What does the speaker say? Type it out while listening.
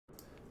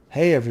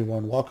Hey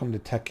everyone, welcome to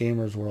Tech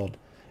Gamers World.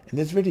 In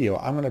this video,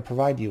 I'm going to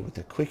provide you with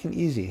a quick and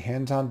easy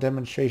hands-on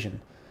demonstration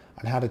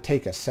on how to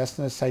take a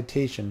Cessna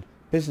Citation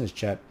business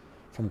jet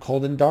from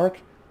cold and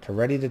dark to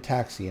ready to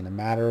taxi in a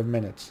matter of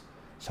minutes.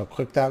 So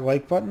click that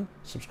like button,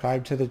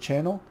 subscribe to the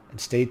channel, and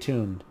stay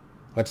tuned.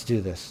 Let's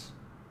do this.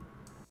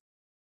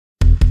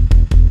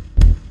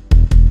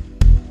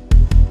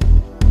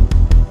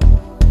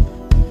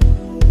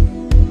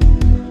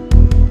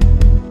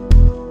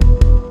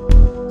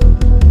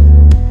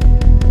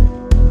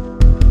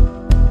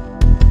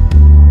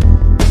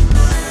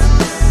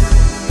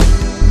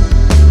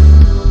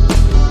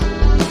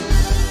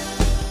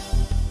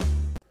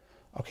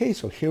 Okay,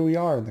 so here we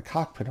are in the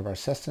cockpit of our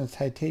Cessna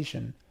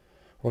Citation.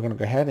 We're going to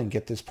go ahead and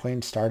get this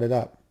plane started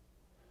up.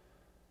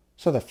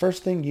 So the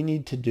first thing you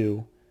need to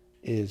do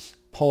is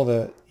pull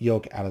the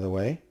yoke out of the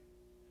way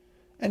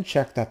and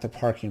check that the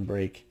parking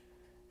brake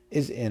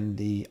is in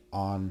the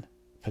on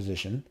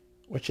position,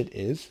 which it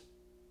is.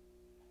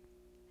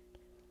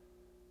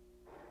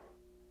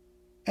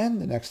 And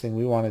the next thing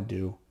we want to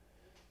do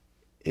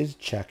is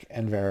check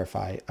and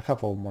verify a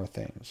couple more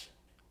things.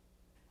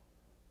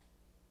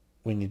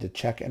 We need to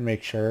check and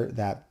make sure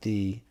that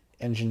the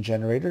engine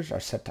generators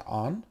are set to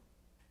on.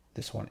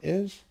 This one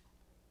is.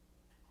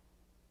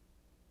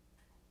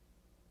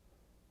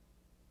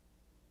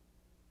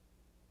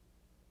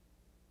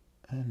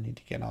 And need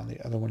to get on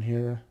the other one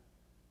here.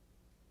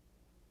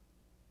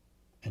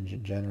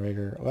 Engine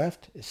generator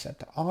left is set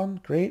to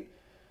on. Great.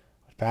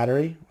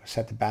 Battery, we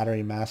set the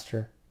battery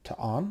master to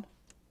on.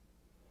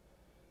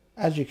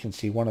 As you can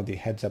see, one of the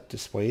heads-up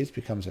displays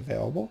becomes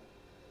available.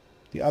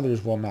 The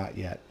others will not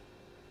yet.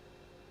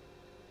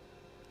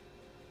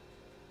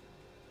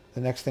 The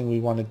next thing we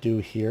want to do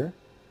here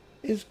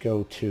is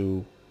go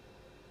to,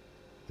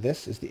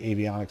 this is the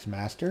Avionics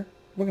master.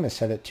 We're going to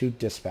set it to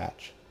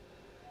dispatch.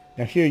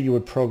 Now here you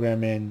would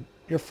program in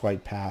your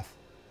flight path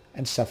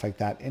and stuff like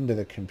that into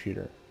the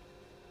computer.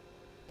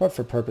 But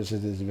for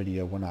purposes of this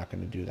video, we're not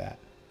going to do that.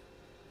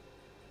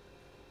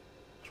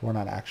 So we're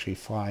not actually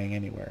flying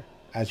anywhere.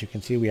 As you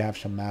can see, we have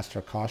some master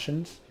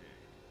cautions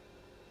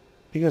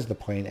because the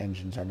plane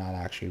engines are not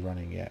actually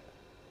running yet.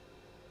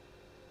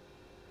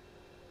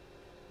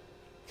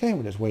 Okay,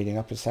 we're just waiting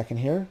up a second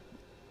here.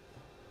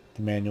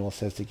 The manual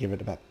says to give it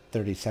about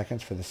 30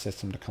 seconds for the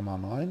system to come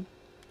online.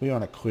 We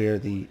want to clear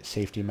the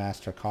safety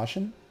master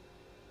caution.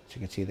 As you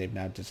can see, they've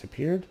now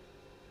disappeared.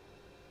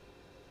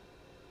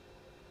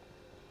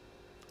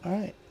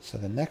 Alright, so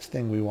the next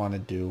thing we want to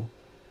do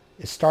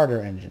is starter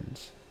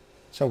engines.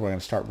 So we're going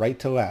to start right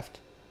to left.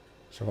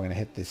 So we're going to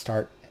hit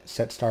the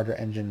set starter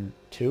engine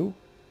 2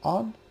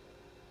 on.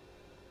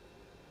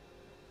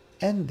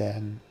 And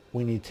then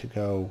we need to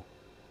go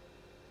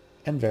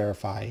and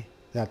verify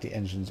that the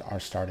engines are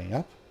starting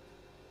up.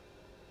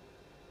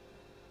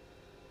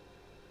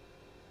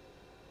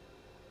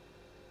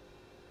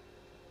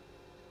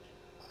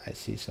 I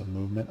see some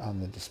movement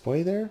on the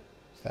display there,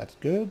 so that's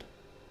good.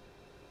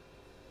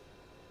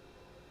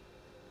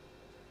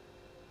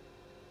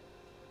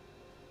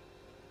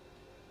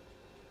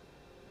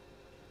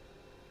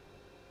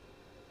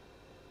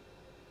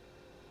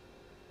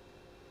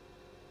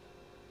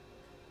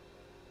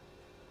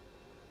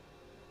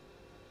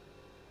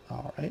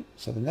 Alright,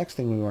 so the next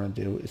thing we want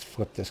to do is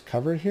flip this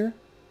cover here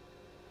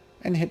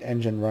and hit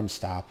engine run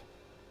stop,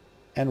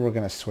 and we're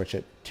going to switch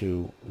it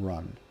to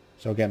run.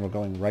 So again, we're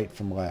going right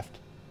from left.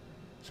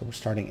 So we're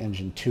starting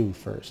engine 2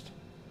 first.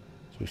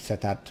 So we've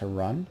set that to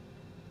run.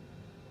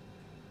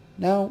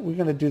 Now we're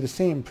going to do the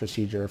same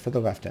procedure for the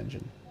left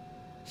engine.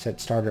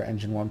 Set starter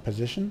engine 1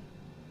 position,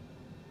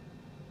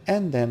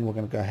 and then we're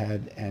going to go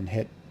ahead and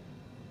hit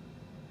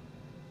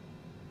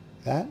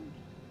that.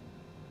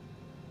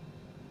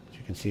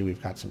 You can see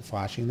we've got some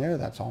flashing there.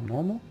 That's all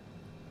normal.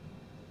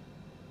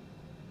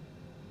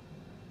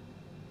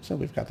 So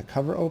we've got the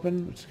cover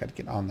open. We just got to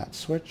get on that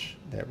switch.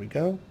 There we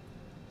go.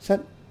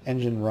 Set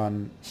engine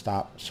run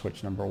stop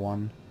switch number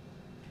 1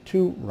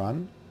 to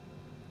run.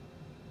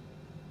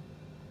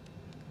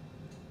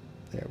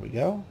 There we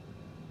go.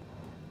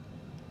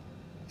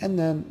 And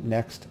then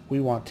next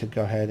we want to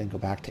go ahead and go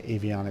back to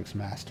Avionics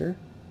master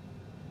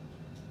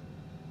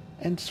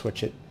and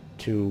switch it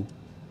to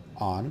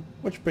on,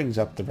 which brings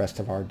up the rest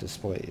of our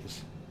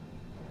displays.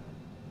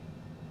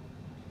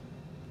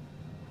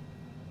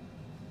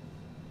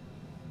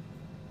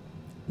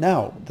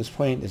 Now this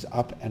plane is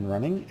up and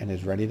running and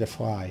is ready to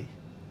fly.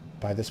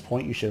 By this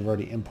point you should have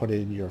already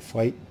inputted your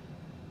flight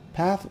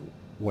path,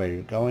 where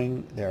you're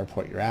going, the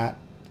airport you're at,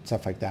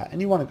 stuff like that,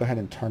 and you want to go ahead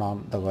and turn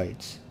on the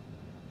lights.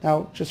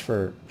 Now just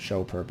for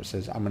show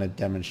purposes, I'm going to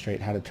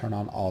demonstrate how to turn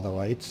on all the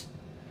lights.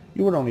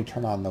 You would only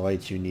turn on the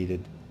lights you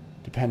needed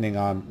depending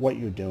on what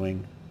you're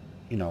doing,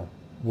 you know,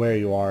 where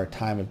you are,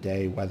 time of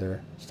day,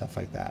 weather, stuff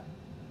like that.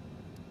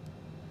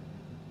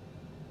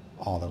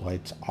 All the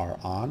lights are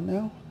on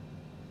now.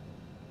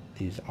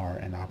 These are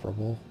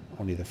inoperable.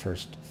 Only the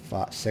first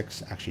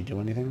 6 actually do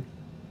anything.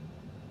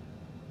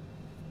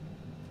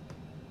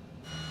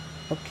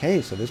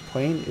 Okay, so this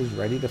plane is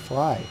ready to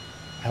fly.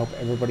 I hope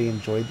everybody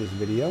enjoyed this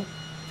video.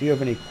 If If you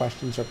have any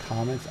questions or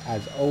comments,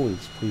 as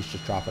always, please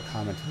just drop a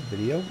comment to the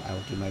video. I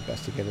will do my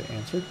best to get it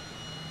answered.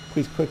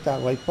 Please click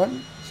that like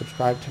button,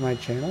 subscribe to my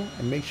channel,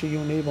 and make sure you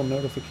enable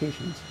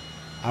notifications.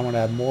 I want to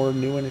have more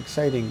new and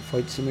exciting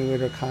flight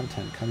simulator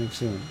content coming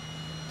soon.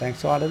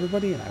 Thanks a lot,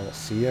 everybody, and I will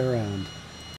see you around.